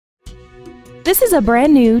This is a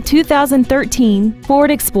brand new 2013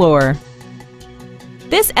 Ford Explorer.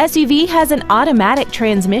 This SUV has an automatic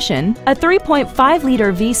transmission, a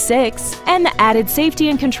 3.5-liter V6, and the added safety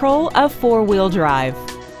and control of four-wheel drive.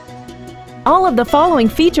 All of the following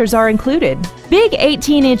features are included: big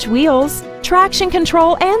 18-inch wheels, traction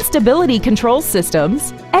control and stability control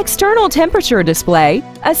systems, external temperature display,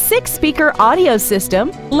 a 6-speaker audio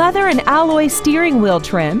system, leather and alloy steering wheel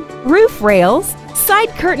trim, roof rails, side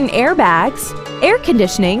curtain airbags, air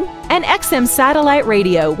conditioning, and XM satellite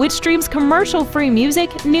radio, which streams commercial-free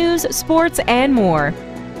music, news, sports, and more.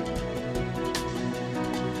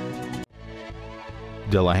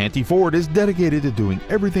 Delehanty Ford is dedicated to doing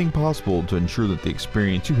everything possible to ensure that the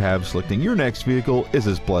experience you have selecting your next vehicle is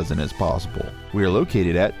as pleasant as possible. We are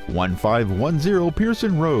located at 1510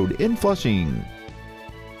 Pierson Road in Flushing.